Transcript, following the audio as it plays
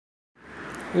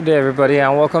Good day, everybody,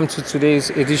 and welcome to today's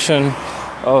edition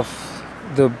of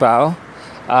The Bow.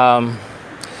 Um,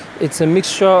 it's a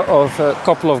mixture of a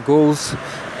couple of goals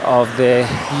of the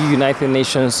United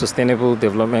Nations Sustainable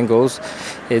Development Goals.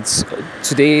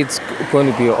 Today it's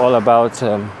going to be all about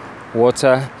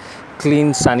water,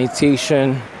 clean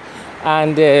sanitation,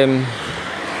 and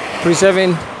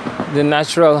preserving the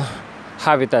natural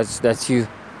habitats that you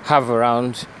have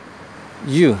around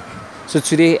you. So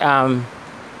today I'm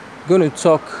going to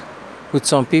talk with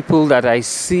some people that I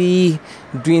see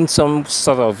doing some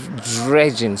sort of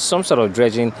dredging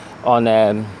on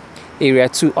Area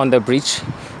 2 on the bridge,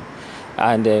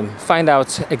 and find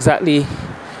out exactly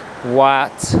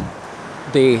what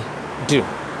they do.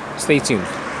 Stay tuned.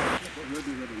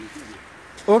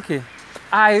 Okay,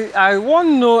 I want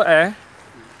to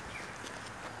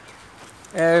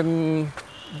know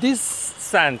this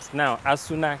sand now, as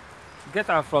soon as get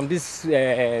out from this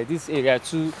area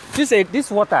to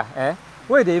this water,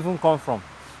 where they even come from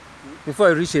before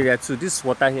I reach area 2, this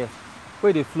water here,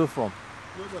 where they flow from?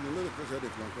 Nobody know the place where they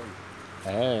from.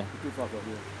 It's Too far from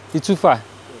here. it's too far.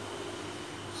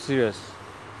 Serious.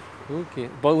 Okay,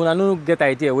 but when I don't get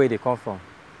idea where they come from.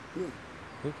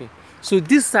 Okay, so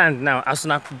this sand now, as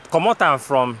soon as come out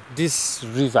from this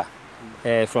river,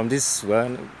 from this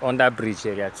under bridge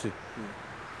area 2,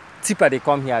 tipper they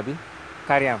come here, abi?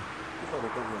 Carry them. Too far they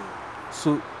come from.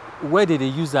 So where did they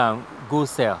use them go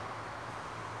sell?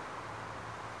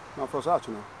 Now for search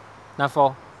now. Now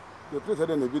for The place where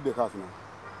they build the house now.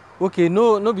 okay,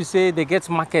 no be say they get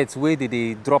markets where did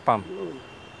they drop them? No. And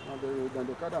then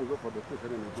they carry and go for the place where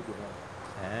they build the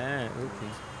house. Okay.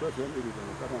 First when they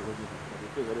carry and go to the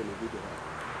place where they build the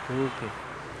house. Okay.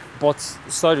 But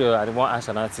sorry, I won't ask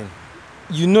another thing.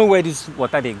 You know where this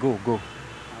water they go? And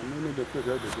only the place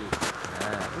where they go.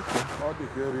 Okay. All this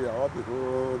area, all the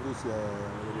whole this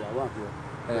area around here.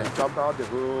 They tap out the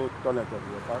whole toilet of the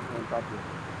water and tap here.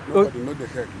 Nobody know the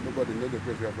head. Nobody know the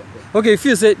place where they go. Okay, if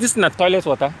you say this is not toilet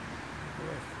water.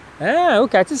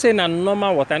 Okay, I think say na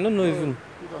normal water. I don't know even.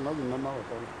 These are not the normal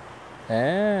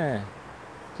water.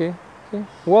 Okay.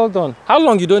 Well done. How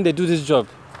long you don't they do this job?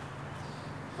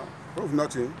 Prove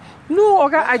nothing. No,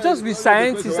 okay, I just be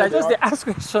scientist. I just they ask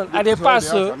question. I they pass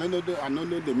so. I don't know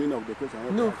the meaning of the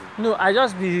question. No, I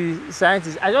just be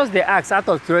scientist. I just they ask out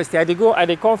of curiosity. I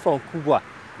they come from Cuba.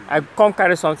 I come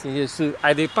carry something here, so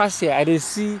I they pass here. I they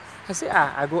see. I say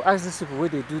I go ask these people where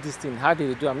they do this thing. How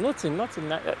they do? I'm nothing.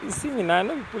 You see me now. I'm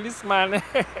not a policeman. The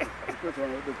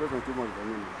question too much for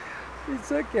me.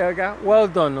 It's okay, okay. Well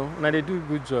done. No, now they do a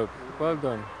good job. Well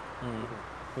done.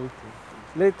 Okay.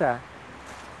 Later.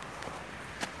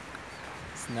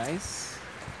 It's nice.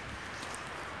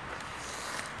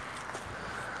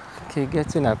 Okay,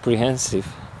 getting apprehensive.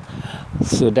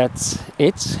 So that's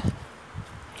it.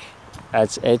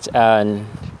 That's it, and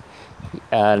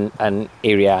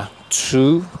area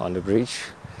 2 on the bridge,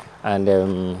 and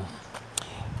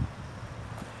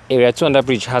area 2 on the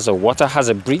bridge has a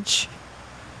bridge.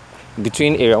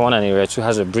 Between area 1 and area 2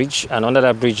 has a bridge, and under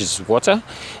that bridge is water.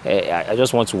 I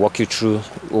just want to walk you through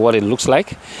what it looks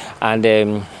like,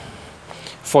 and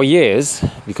for years,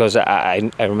 because I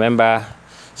remember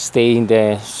staying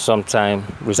there sometime,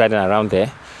 residing around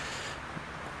there.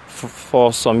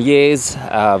 For some years,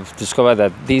 I've discovered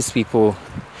that these people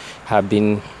have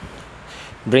been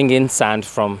bringing sand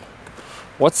from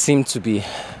what seemed to be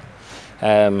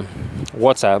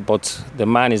water, but the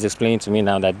man is explaining to me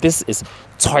now that this is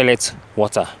toilet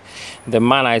water. The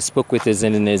man I spoke with is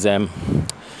in his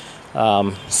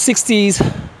 60s.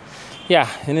 Yeah,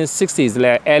 in his 60s,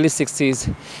 early 60s,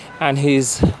 and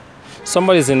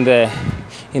somebody's in the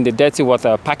dirty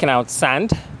water packing out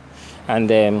sand, and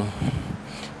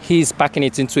he's packing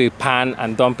it into a pan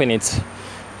and dumping it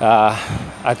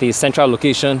at the central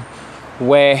location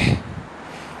where,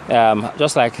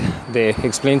 just like they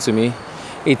explained to me,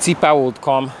 a tipper would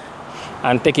come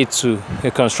and take it to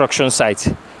a construction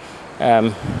site.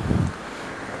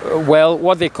 Well,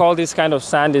 what they call this kind of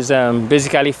sand is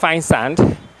basically fine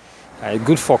sand,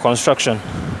 good for construction.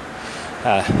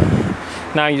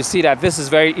 Now you see that this is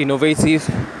very innovative,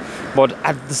 but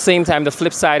at the same time, the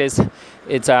flip side is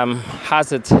it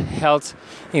has its health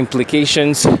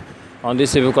implications on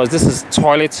this because this is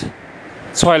toilet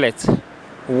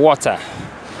water,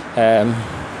 and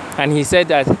he said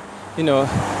that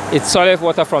it's toilet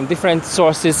water from different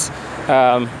sources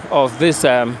of this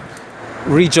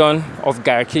region of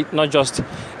Garki, not just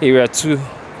area 2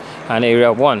 and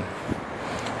area 1.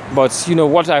 But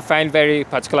what I find very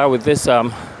particular with this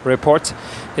report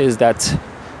is that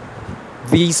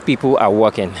these people are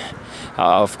working.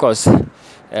 Of course,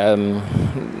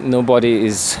 Nobody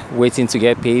is waiting to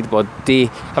get paid, but they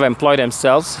have employed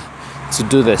themselves to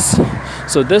do this.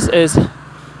 So this is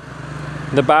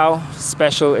the BOW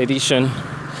special edition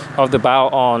of the BOW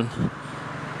on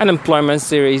an employment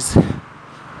series,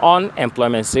 our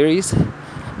employment series,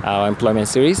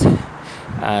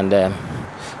 and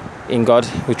in God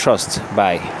we trust.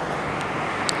 Bye.